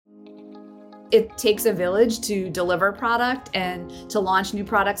it takes a village to deliver product and to launch new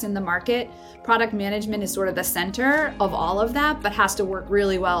products in the market. Product management is sort of the center of all of that, but has to work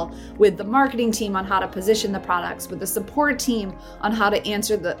really well with the marketing team on how to position the products, with the support team on how to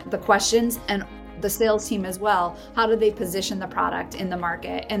answer the questions, and the sales team as well. How do they position the product in the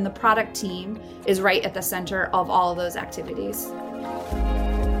market? And the product team is right at the center of all of those activities.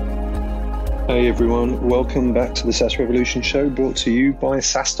 Hey everyone, welcome back to the SaaS Revolution Show, brought to you by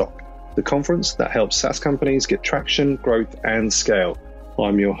SaaStock, the conference that helps SaaS companies get traction, growth, and scale.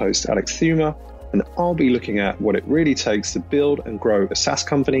 I'm your host, Alex Thuma, and I'll be looking at what it really takes to build and grow a SaaS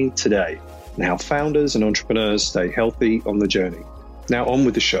company today, and how founders and entrepreneurs stay healthy on the journey. Now on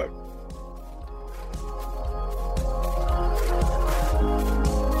with the show.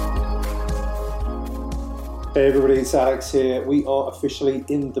 Hey everybody, it's Alex here. We are officially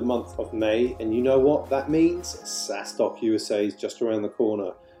in the month of May, and you know what that means? SaaStock USA is just around the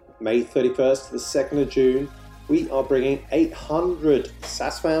corner. May 31st to the 2nd of June, we are bringing 800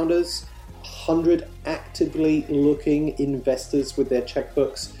 SaaS founders, 100 actively looking investors with their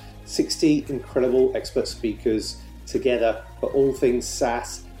checkbooks, 60 incredible expert speakers together for all things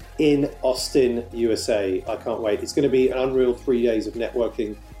SaaS in Austin, USA. I can't wait. It's going to be an unreal 3 days of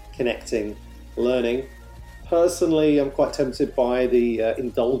networking, connecting, learning. Personally, I'm quite tempted by the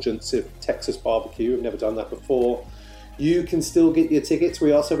indulgence of Texas barbecue. I've never done that before. You can still get your tickets.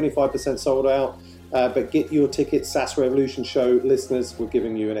 We are 75% sold out, but get your tickets. SaaS Revolution Show listeners, we're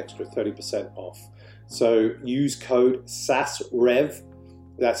giving you an extra 30% off. So use code SaaSRev,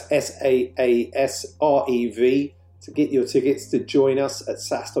 that's SAASREV, to get your tickets to join us at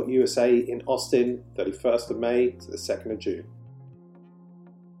SaaS.USA in Austin, 31st of May to the 2nd of June.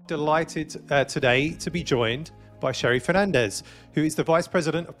 Delighted today to be joined by Sherry Fernandez, who is the Vice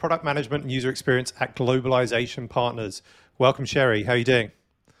President of Product Management and User Experience at Globalization Partners. Welcome, Sherry. How are you doing?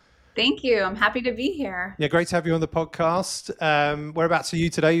 Thank you. I'm happy to be here. Yeah, great to have you on the podcast. Whereabouts are you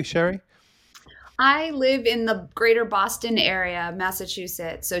today, Sherry? I live in the greater Boston area,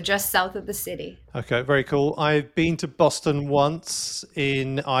 Massachusetts, so just south of the city. Okay, very cool. I've been to Boston once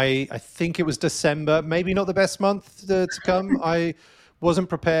in, I think it was December, maybe not the best month to come. I wasn't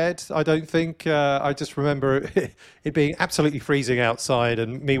prepared, I don't think. I just remember it being absolutely freezing outside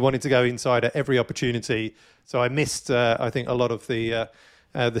and me wanting to go inside at every opportunity. So I missed, I think, a lot of the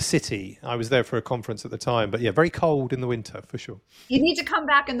city. I was there for a conference at the time, but yeah, very cold in the winter for sure. You need to come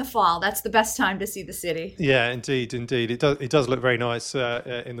back in the fall. That's the best time to see the city. Yeah, indeed. It does look very nice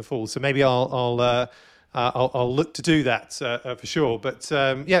in the fall. So maybe I'll look to do that for sure. But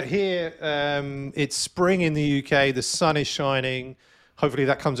yeah, here it's spring in the UK. The sun is shining. Hopefully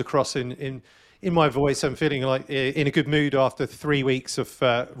that comes across in my voice. I'm feeling like in a good mood after 3 weeks of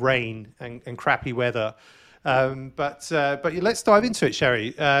rain and crappy weather. But let's dive into it,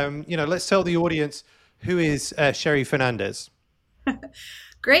 Sherry. Let's tell the audience, who is Sherry Fernandez?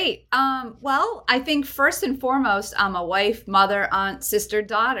 Great. Well, I think first and foremost, I'm a wife, mother, aunt, sister,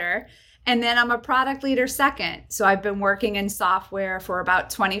 daughter. And then I'm a product leader second. So I've been working in software for about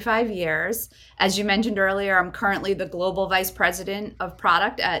 25 years. As you mentioned earlier, I'm currently the Global Vice President of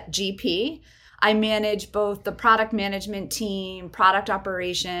Product at GP. I manage both the product management team, product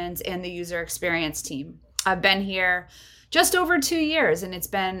operations, and the user experience team. I've been here just over 2 years, and it's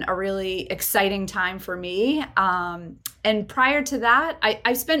been a really exciting time for me. And prior to that,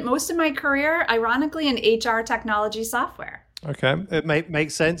 I spent most of my career, ironically, in HR technology software. Okay, it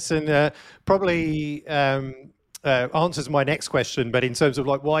makes sense, and probably answers my next question. But in terms of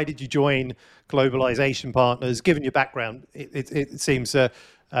like, why did you join Globalization Partners? Given your background, it seems a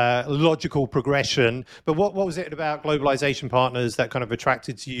logical progression. But what was it about Globalization Partners that kind of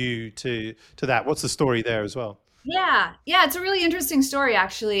attracted you to that? What's the story there as well? Yeah, it's a really interesting story,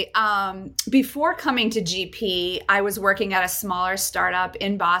 actually. Before coming to GP, I was working at a smaller startup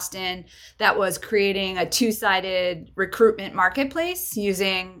in Boston that was creating a two-sided recruitment marketplace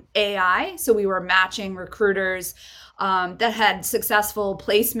using AI. So we were matching recruiters that had successful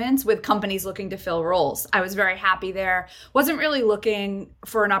placements with companies looking to fill roles. I was very happy there. Wasn't really looking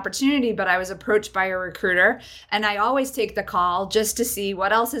for an opportunity, but I was approached by a recruiter, and I always take the call just to see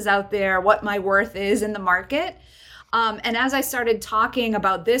what else is out there, what my worth is in the market. And as I started talking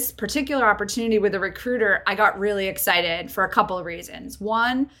about this particular opportunity with a recruiter, I got really excited for a couple of reasons.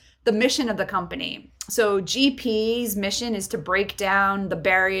 One, the mission of the company. So GP's mission is to break down the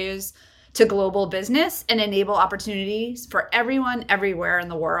barriers to global business and enable opportunities for everyone, everywhere in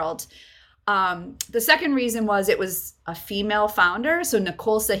the world. The second reason was it was a female founder. So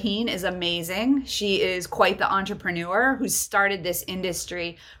Nicole Sahin is amazing. She is quite the entrepreneur who started this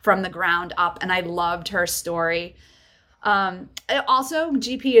industry from the ground up, and I loved her story. Also,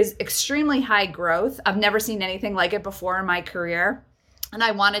 GP is extremely high growth. I've never seen anything like it before in my career. And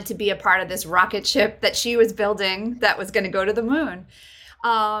I wanted to be a part of this rocket ship that she was building that was going to go to the moon.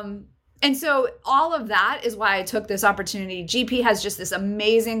 And so all of that is why I took this opportunity. GP has just this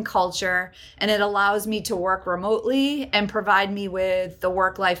amazing culture, and it allows me to work remotely and provide me with the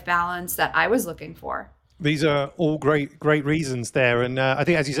work-life balance that I was looking for. These are all great reasons there. And I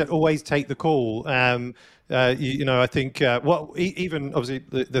think, as you said, always take the call. I think even obviously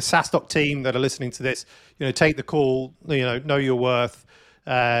the SaaStock team that are listening to this, take the call, know your worth.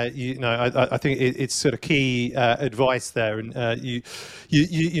 I think it's sort of key advice there, and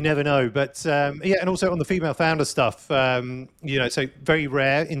you never know. But and also on the female founder stuff, so very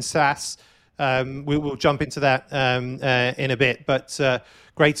rare in SaaS. We'll jump into that in a bit, but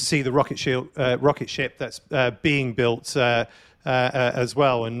great to see the rocket ship that's being built as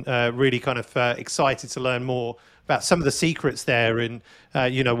well, and really kind of excited to learn more about some of the secrets there, and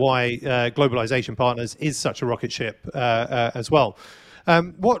why Globalization Partners is such a rocket ship as well.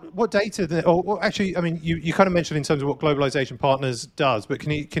 What data? Actually, I mean, you kind of mentioned in terms of what Globalization Partners does, but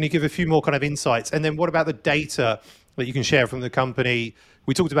can you give a few more kind of insights? And then what about the data that you can share from the company?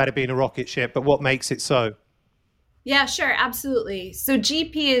 We talked about it being a rocket ship, but what makes it so? Yeah, sure, absolutely. So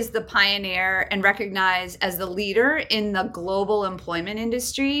GP is the pioneer and recognized as the leader in the global employment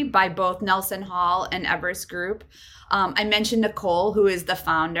industry by both Nelson Hall and Everest Group. I mentioned Nicole, who is the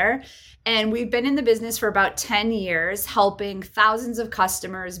founder, and we've been in the business for about 10 years, helping thousands of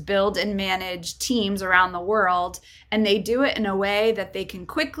customers build and manage teams around the world. And they do it in a way that they can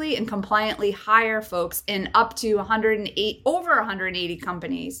quickly and compliantly hire folks in up to over 180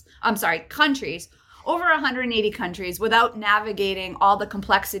 countries, over 180 countries without navigating all the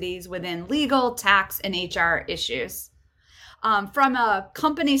complexities within legal, tax, and HR issues. From a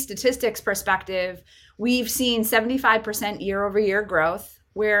company statistics perspective, we've seen 75% year over year growth.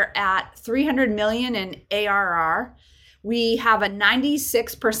 We're at 300 million in ARR. We have a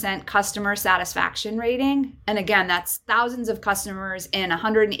 96% customer satisfaction rating. And again, that's thousands of customers in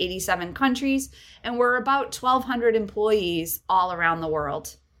 187 countries. And we're about 1,200 employees all around the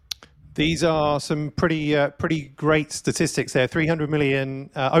world. These are some pretty great statistics there. 300 million,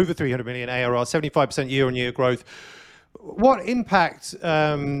 over 300 million ARR, 75% year-on-year growth. What impact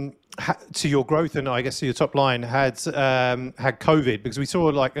to your growth and I guess to your top line had COVID? Because we saw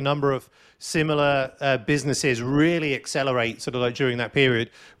like a number of similar businesses really accelerate sort of like during that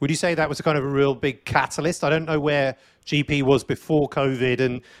period. Would you say that was a kind of a real big catalyst? I don't know where GP was before COVID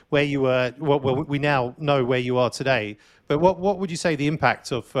and where you were. Well, we now know where you are today. But what would you say the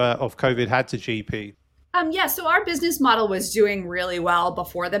impact of COVID had to GP? So our business model was doing really well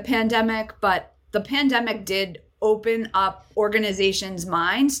before the pandemic, but the pandemic did open up organizations'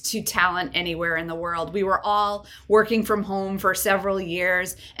 minds to talent anywhere in the world. We were all working from home for several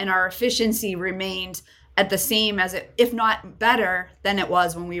years, and our efficiency remained at the same as it, if not better than it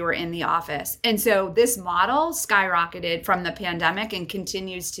was when we were in the office. And so this model skyrocketed from the pandemic and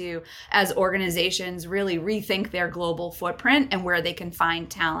continues to as organizations really rethink their global footprint and where they can find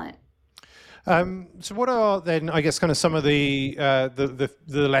talent. So what are then, I guess, kind of some of the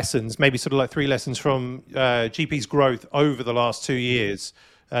lessons, maybe sort of like 3 lessons from GP's growth over the last 2 years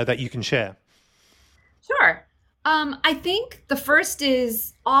that you can share? Sure. I think the first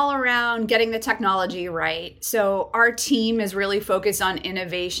is all around getting the technology right. So our team is really focused on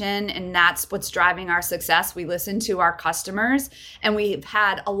innovation, and that's what's driving our success. We listen to our customers, and we've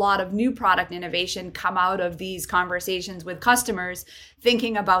had a lot of new product innovation come out of these conversations with customers,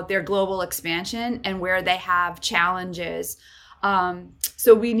 thinking about their global expansion and where they have challenges.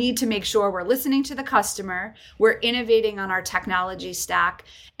 So we need to make sure we're listening to the customer, we're innovating on our technology stack,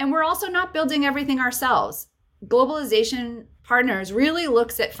 and we're also not building everything ourselves. Globalization Partners really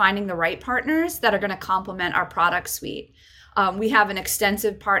looks at finding the right partners that are going to complement our product suite. We have an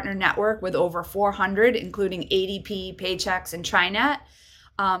extensive partner network with over 400, including ADP, Paychex, and TriNet,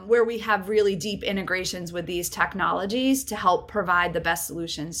 where we have really deep integrations with these technologies to help provide the best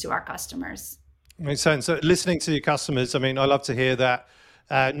solutions to our customers. Makes sense. So listening to your customers, I mean, I love to hear that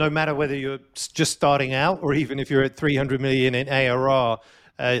no matter whether you're just starting out or even if you're at 300 million in ARR,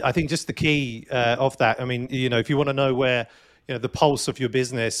 I think just the key of that, I mean, if you want to know where, the pulse of your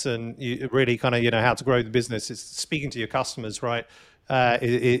business and you really kind of, how to grow the business, it's speaking to your customers, right?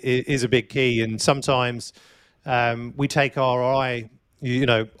 It is a big key. And sometimes we take our eye,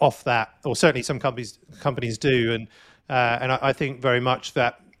 off that, or certainly some companies do. And I think very much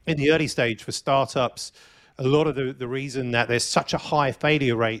that in the early stage for startups, a lot of the reason that there's such a high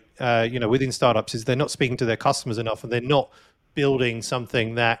failure rate, within startups is they're not speaking to their customers enough, and they're not building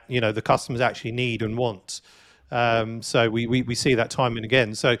something that the customers actually need and want. So we see that time and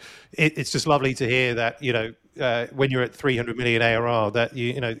again. So it's just lovely to hear that, when you're at 300 million ARR,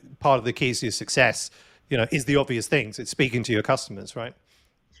 that part of the keys to your success, is the obvious things. It's speaking to your customers, right?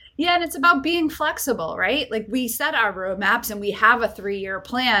 Yeah, and it's about being flexible, right? Like we set our roadmaps and we have a 3-year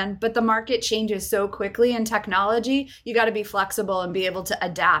plan, but the market changes so quickly in technology. You got to be flexible and be able to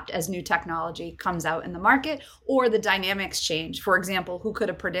adapt as new technology comes out in the market or the dynamics change. For example, who could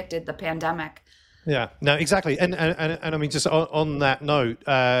have predicted the pandemic? Yeah, no, exactly. And I mean, just on that note,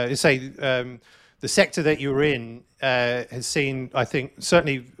 the sector that you're in has seen, I think,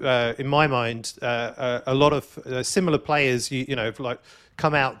 certainly in my mind, a lot of similar players, like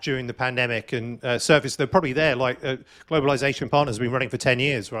come out during the pandemic and surface. They're probably there, like Globalization Partners has been running for 10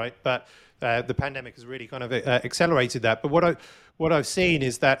 years, right? But the pandemic has really kind of accelerated that. But what I've seen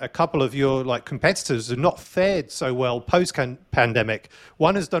is that a couple of your competitors have not fared so well post-pandemic.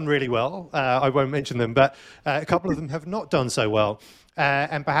 One has done really well. I won't mention them, but a couple of them have not done so well.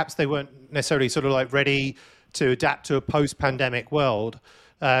 And perhaps they weren't necessarily sort of ready to adapt to a post-pandemic world.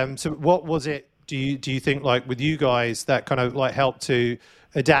 So what was it, do you think, with you guys that kind of helped to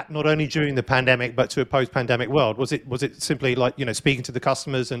adapt not only during the pandemic but to a post-pandemic world? Was it simply speaking to the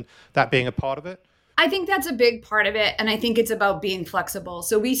customers and that being a part of it? I think that's a big part of it. And I think it's about being flexible.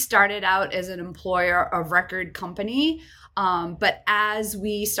 So we started out as an employer of record company. But as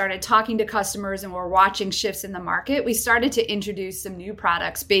we started talking to customers and we're watching shifts in the market, we started to introduce some new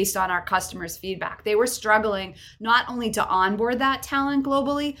products based on our customers' feedback. They were struggling not only to onboard that talent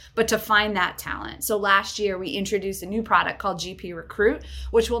globally, but to find that talent. So last year, we introduced a new product called GP Recruit,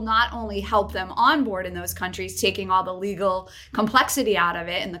 which will not only help them onboard in those countries, taking all the legal complexity out of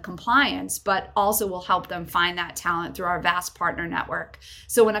it and the compliance, but also will help them find that talent through our vast partner network.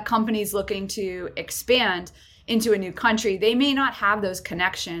 So when a company is looking to expand into a new country, they may not have those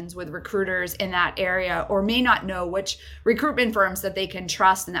connections with recruiters in that area or may not know which recruitment firms that they can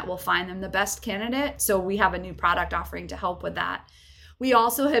trust and that will find them the best candidate. So we have a new product offering to help with that. We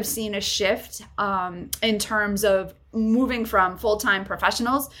also have seen a shift in terms of moving from full-time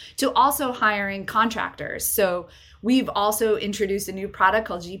professionals to also hiring contractors. So we've also introduced a new product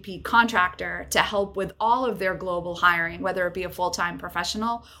called GP Contractor to help with all of their global hiring, whether it be a full-time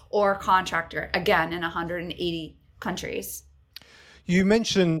professional or contractor, again, in 180 countries. You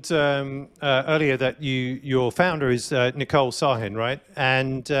mentioned earlier that your founder is Nicole Sahin, right?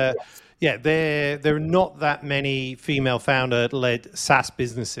 And Yes. yeah, there are not that many female founder-led SaaS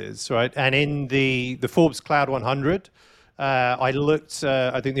businesses, right? And in the Forbes Cloud 100, I looked,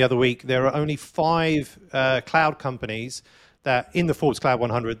 I think the other week, there are only 5 cloud companies that in the Forbes Cloud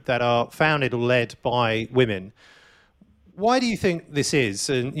 100 that are founded or led by women. Why do you think this is?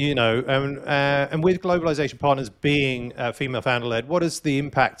 And and with Globalization Partners being female founder-led, what is the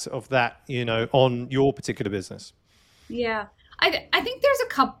impact of that, on your particular business? Yeah, I think there's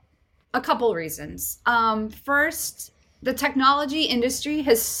a couple reasons. First, the technology industry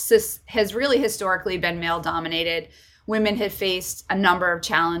has really historically been male dominated. Women have faced a number of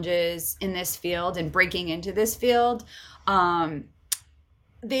challenges in this field and breaking into this field.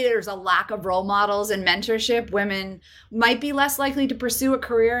 There's a lack of role models and mentorship. Women might be less likely to pursue a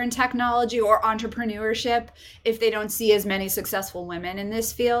career in technology or entrepreneurship if they don't see as many successful women in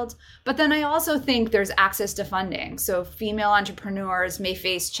this field. But then I also think there's access to funding. So female entrepreneurs may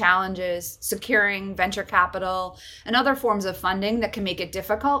face challenges securing venture capital and other forms of funding that can make it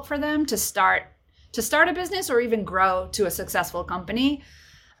difficult for them to start a business or even grow to a successful company.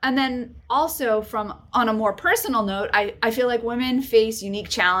 And then also on a more personal note, I feel like women face unique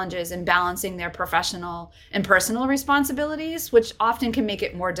challenges in balancing their professional and personal responsibilities, which often can make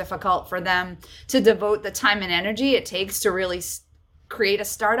it more difficult for them to devote the time and energy it takes to really create a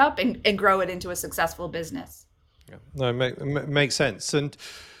startup and grow it into a successful business. Yeah, no, makes sense. And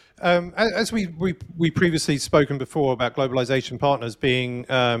as we previously spoken before about Globalization Partners being,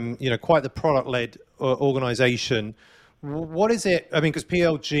 quite the product-led organization. What is it? I mean, because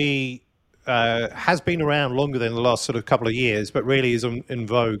PLG has been around longer than the last sort of couple of years, but really is in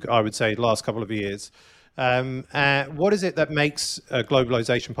vogue, I would say, the last couple of years. What is it that makes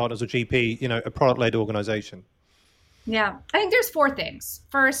Globalization Partners or GP, a product-led organization? Yeah, I think there's 4 things.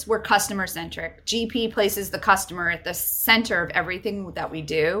 First, we're customer-centric. GP places the customer at the center of everything that we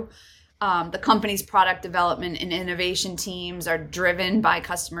do. The company's product development and innovation teams are driven by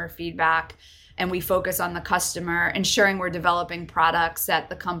customer feedback, and we focus on the customer, ensuring we're developing products at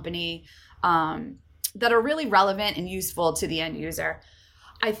the company that are really relevant and useful to the end user.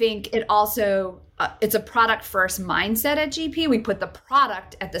 I think it also, it's a product first mindset at GP. We put the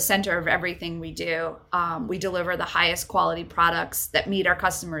product at the center of everything we do. We deliver the highest quality products that meet our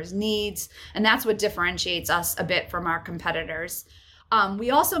customers' needs. And that's what differentiates us a bit from our competitors. We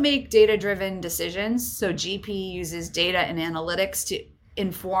also make data-driven decisions. So GP uses data and analytics to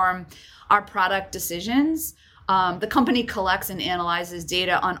inform our product decisions. The company collects and analyzes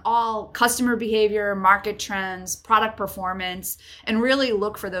data on all customer behavior, market trends, product performance, and really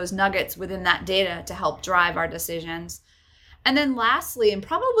look for those nuggets within that data to help drive our decisions. And then lastly, and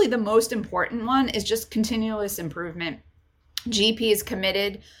probably the most important one, is just continuous improvement. GP is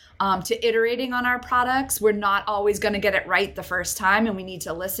committed to iterating on our products. We're not always going to get it right the first time, and we need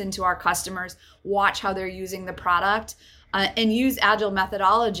to listen to our customers, watch how they're using the product, and use agile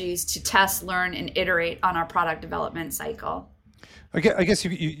methodologies to test, learn, and iterate on our product development cycle. I guess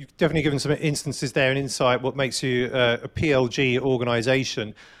you've definitely given some instances there and insight what makes you a PLG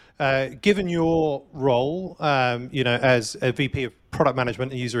organization. Given your role, as a VP of Product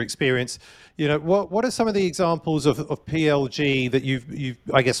Management and User Experience, what are some of the examples of PLG that you've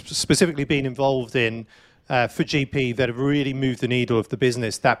I guess specifically been involved in for GP that have really moved the needle of the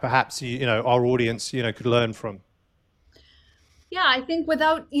business that perhaps our audience could learn from? Yeah, I think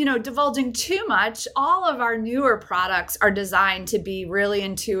without, divulging too much, all of our newer products are designed to be really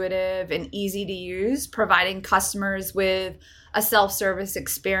intuitive and easy to use, providing customers with a self-service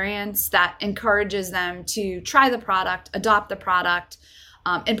experience that encourages them to try the product, adopt the product,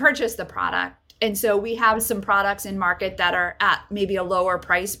 and purchase the product. And so we have some products in market that are at maybe a lower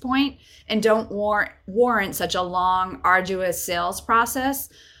price point and don't warrant such a long, arduous sales process.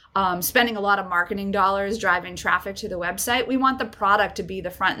 Spending a lot of marketing dollars driving traffic to the website. We want the product to be the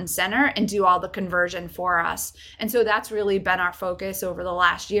front and center and do all the conversion for us. And so that's really been our focus over the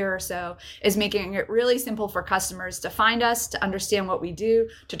last year or so, is making it really simple for customers to find us, to understand what we do,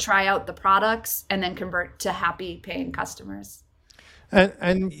 to try out the products, and then convert to happy paying customers.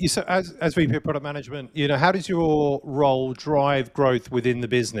 And so as VP of Product Management, how does your role drive growth within the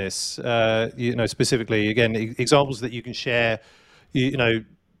business? Specifically, again, examples that you can share,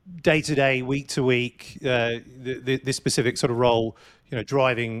 day to day, week to week, this specific sort of role,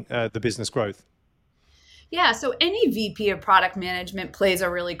 driving the business growth? Yeah, so any VP of product management plays a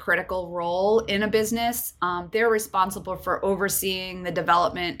really critical role in a business. They're responsible for overseeing the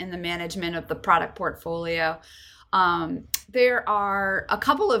development and the management of the product portfolio. There are a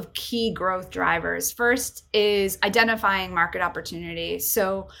couple of key growth drivers. First is identifying market opportunities.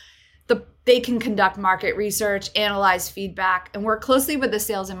 So they can conduct market research, analyze feedback, and work closely with the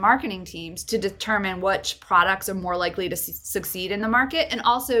sales and marketing teams to determine which products are more likely to succeed in the market, and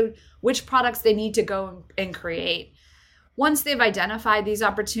also which products they need to go and create. Once they've identified these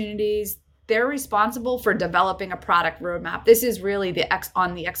opportunities, they're responsible for developing a product roadmap. This is really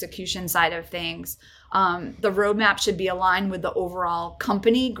on the execution side of things. The roadmap should be aligned with the overall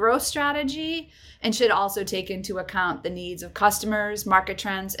company growth strategy and should also take into account the needs of customers, market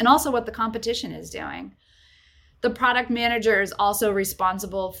trends, and also what the competition is doing. The product manager is also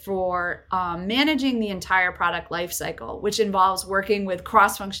responsible for managing the entire product lifecycle, which involves working with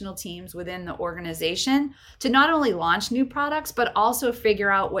cross-functional teams within the organization to not only launch new products, but also figure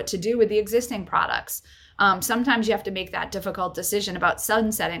out what to do with the existing products. Sometimes you have to make that difficult decision about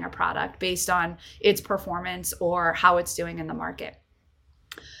sunsetting a product based on its performance or how it's doing in the market.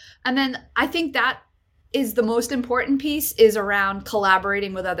 And then I think that is the most important piece, is around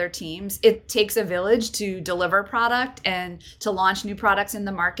collaborating with other teams. It takes a village to deliver product and to launch new products in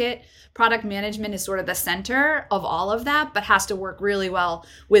the market. Product management is sort of the center of all of that, but has to work really well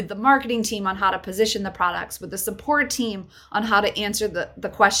with the marketing team on how to position the products, with the support team on how to answer the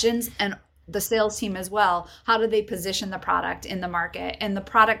questions, and the sales team as well. How do they position the product in the market? And the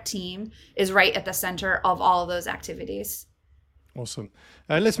product team is right at the center of all of those activities. Awesome.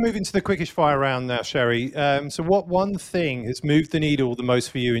 Let's move into the quickish fire round now, Sherry. So what one thing has moved the needle the most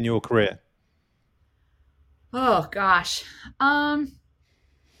for you in your career? Oh, gosh. I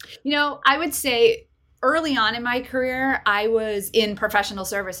would say early on in my career, I was in professional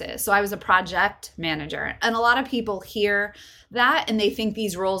services. So I was a project manager. And a lot of people hear that and they think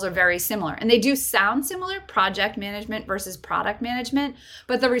these roles are very similar. And they do sound similar, project management versus product management,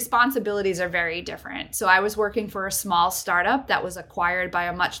 but the responsibilities are very different. So I was working for a small startup that was acquired by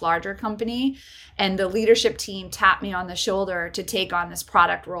a much larger company. And the leadership team tapped me on the shoulder to take on this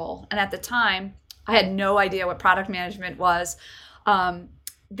product role. And at the time, I had no idea what product management was.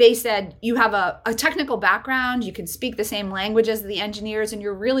 They said, you have a technical background, you can speak the same language as the engineers, and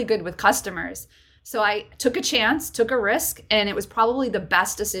you're really good with customers. So I took a chance, took a risk, and it was probably the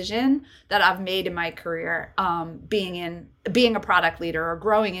best decision that I've made in my career, being a product leader or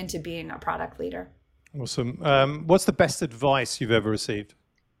growing into being a product leader. Awesome. What's the best advice you've ever received?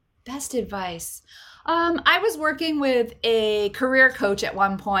 Best advice. I was working with a career coach at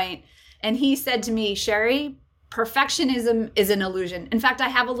one point, and he said to me, Sherry, perfectionism is an illusion. In fact, I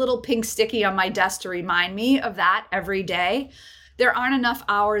have a little pink sticky on my desk to remind me of that every day. There aren't enough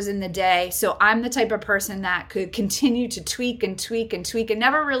hours in the day. So I'm the type of person that could continue to tweak and tweak and tweak and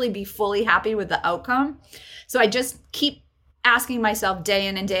never really be fully happy with the outcome. So I just keep asking myself day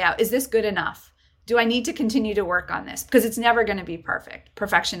in and day out, is this good enough? Do I need to continue to work on this? Because it's never going to be perfect.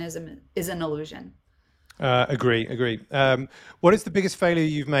 Perfectionism is an illusion. Agree. What is the biggest failure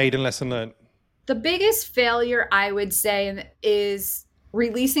you've made and lesson learned? The biggest failure, I would say, is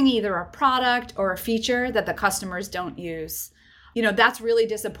releasing either a product or a feature that the customers don't use. That's really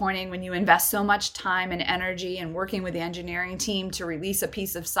disappointing when you invest so much time and energy in working with the engineering team to release a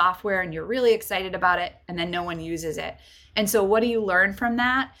piece of software and you're really excited about it and then no one uses it. And so what do you learn from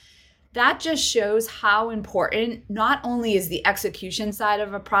that? That just shows how important not only is the execution side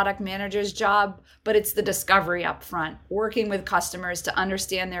of a product manager's job, but it's the discovery up front, working with customers to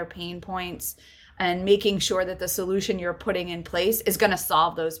understand their pain points and making sure that the solution you're putting in place is going to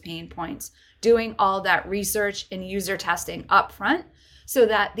solve those pain points. Doing all that research and user testing up front so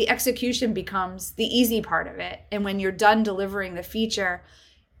that the execution becomes the easy part of it. And when you're done delivering the feature,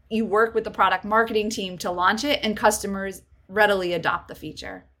 you work with the product marketing team to launch it and customers readily adopt the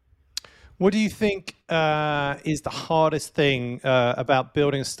feature. What do you think is the hardest thing about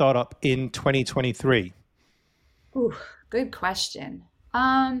building a startup in 2023? Ooh, good question.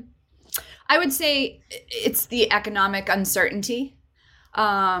 I would say it's the economic uncertainty.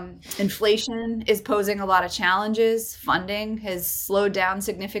 Inflation is posing a lot of challenges. Funding has slowed down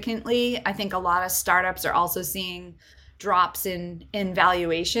significantly. I think a lot of startups are also seeing drops in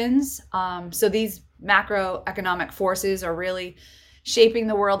valuations. So these macroeconomic forces are really shaping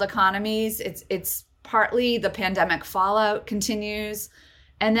the world economies. It's partly the pandemic fallout continues.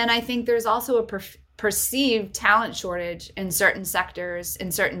 And then I think there's also a perceived talent shortage in certain sectors,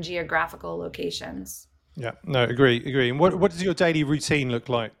 in certain geographical locations. Yeah, no, agree. And what does your daily routine look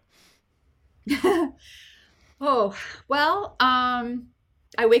like? I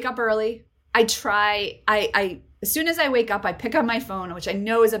wake up early. As soon as I wake up, I pick up my phone, which I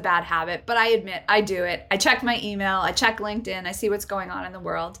know is a bad habit, but I admit I do it. I check my email, I check LinkedIn, I see what's going on in the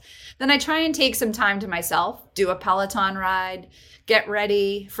world. Then I try and take some time to myself, do a Peloton ride, get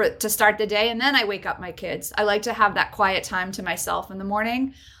ready to start the day, and then I wake up my kids. I like to have that quiet time to myself in the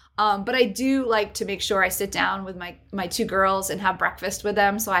morning. But I do like to make sure I sit down with my two girls and have breakfast with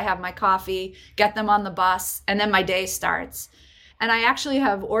them. So I have my coffee, get them on the bus, and then my day starts. And I actually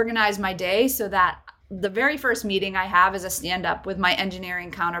have organized my day so that the very first meeting I have is a stand-up with my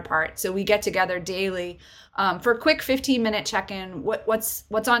engineering counterpart. So we get together daily for a quick 15-minute check-in. What's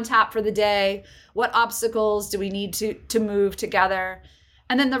on tap for the day? What obstacles do we need to move together?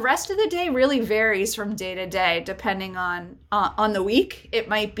 And then the rest of the day really varies from day to day, depending on the week. It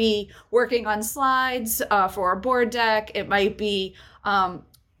might be working on slides for a board deck. It might be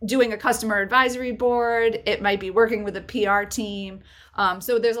doing a customer advisory board. It might be working with a PR team.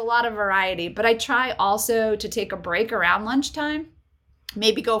 So there's a lot of variety. But I try also to take a break around lunchtime,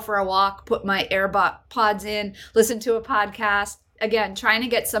 maybe go for a walk, put my AirPods in, listen to a podcast. Again, trying to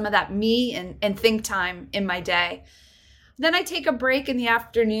get some of that me and think time in my day. Then I take a break in the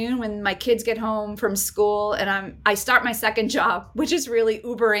afternoon when my kids get home from school and I start my second job, which is really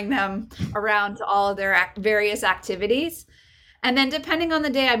Ubering them around to all of their various activities. And then depending on the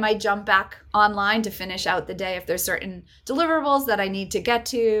day, I might jump back online to finish out the day if there's certain deliverables that I need to get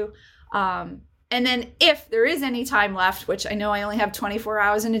to. And then if there is any time left, which I know I only have 24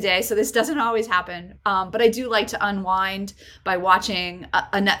 hours in a day, so this doesn't always happen. But I do like to unwind by watching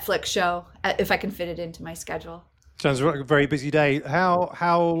a Netflix show if I can fit it into my schedule. Sounds like a very busy day.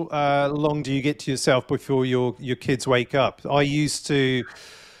 How long do you get to yourself before your kids wake up? I used to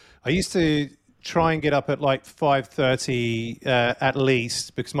try and get up at like 5:30 at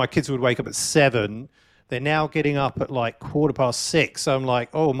least because my kids would wake up at 7. They're now getting up at like 6:15. So I'm like,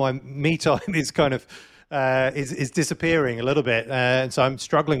 oh, my me time is kind of is disappearing a little bit, and so I'm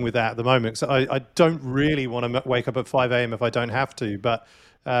struggling with that at the moment. So I don't really want to wake up at 5 a.m. if I don't have to, but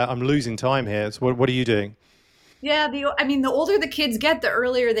I'm losing time here. So what are you doing? Yeah, the older the kids get, the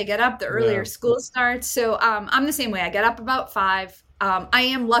earlier they get up, the earlier school starts. So I'm the same way. I get up about 5. I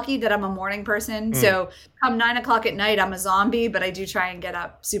am lucky that I'm a morning person. So come 9 o'clock at night, I'm a zombie, but I do try and get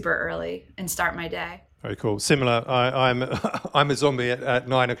up super early and start my day. Very cool. Similar. I'm a zombie at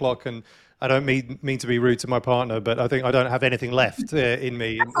 9 o'clock, and I don't mean to be rude to my partner, but I think I don't have anything left in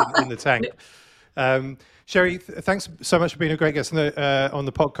me in the tank. Sherry, thanks so much for being a great guest on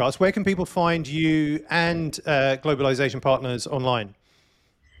the podcast. Where can people find you and Globalization Partners online?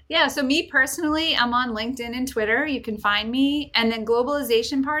 Yeah, so me personally, I'm on LinkedIn and Twitter. You can find me. And then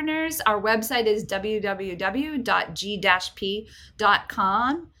Globalization Partners, our website is www.g-p.com.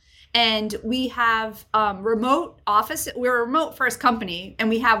 And we have remote office. We're a remote first company, and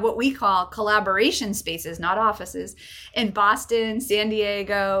we have what we call collaboration spaces, not offices, in Boston, San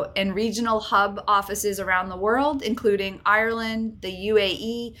Diego, and regional hub offices around the world, including Ireland, the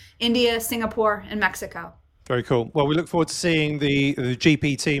UAE, India, Singapore, and Mexico. Very cool. Well, we look forward to seeing the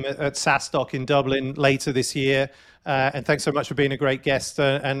GP team at SaaStock in Dublin later this year. And thanks so much for being a great guest.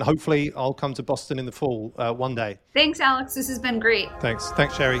 And hopefully I'll come to Boston in the fall one day. Thanks, Alex. This has been great. Thanks,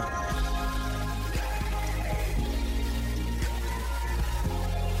 Sherry.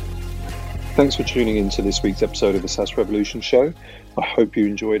 Thanks for tuning in to this week's episode of the SaaS Revolution Show. I hope you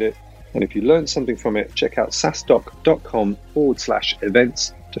enjoyed it. And if you learned something from it, check out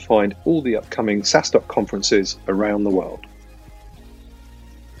saastock.com/events to find all the upcoming SaaStock conferences around the world.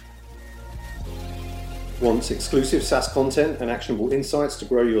 Want exclusive SaaS content and actionable insights to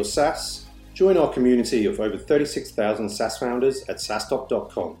grow your SaaS? Join our community of over 36,000 SaaS founders at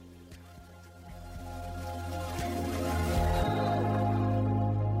saastock.com.